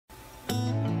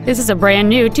This is a brand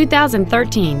new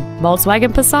 2013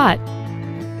 Volkswagen Passat.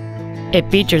 It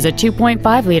features a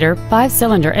 2.5-liter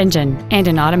 5-cylinder engine and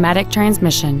an automatic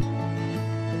transmission.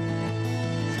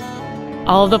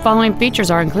 All of the following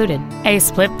features are included: a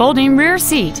split folding rear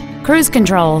seat, cruise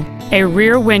control, a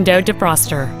rear window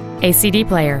defroster, a CD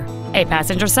player, a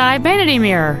passenger side vanity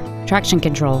mirror, traction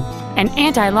control, an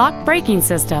anti-lock braking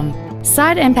system,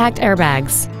 side impact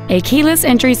airbags, a keyless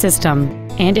entry system,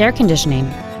 and air conditioning.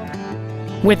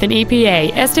 With an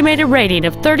EPA estimated rating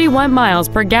of 31 miles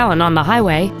per gallon on the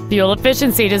highway, fuel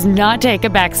efficiency does not take a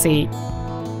backseat.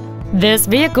 This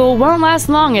vehicle won't last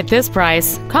long at this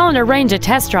price. Call and arrange a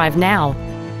test drive now.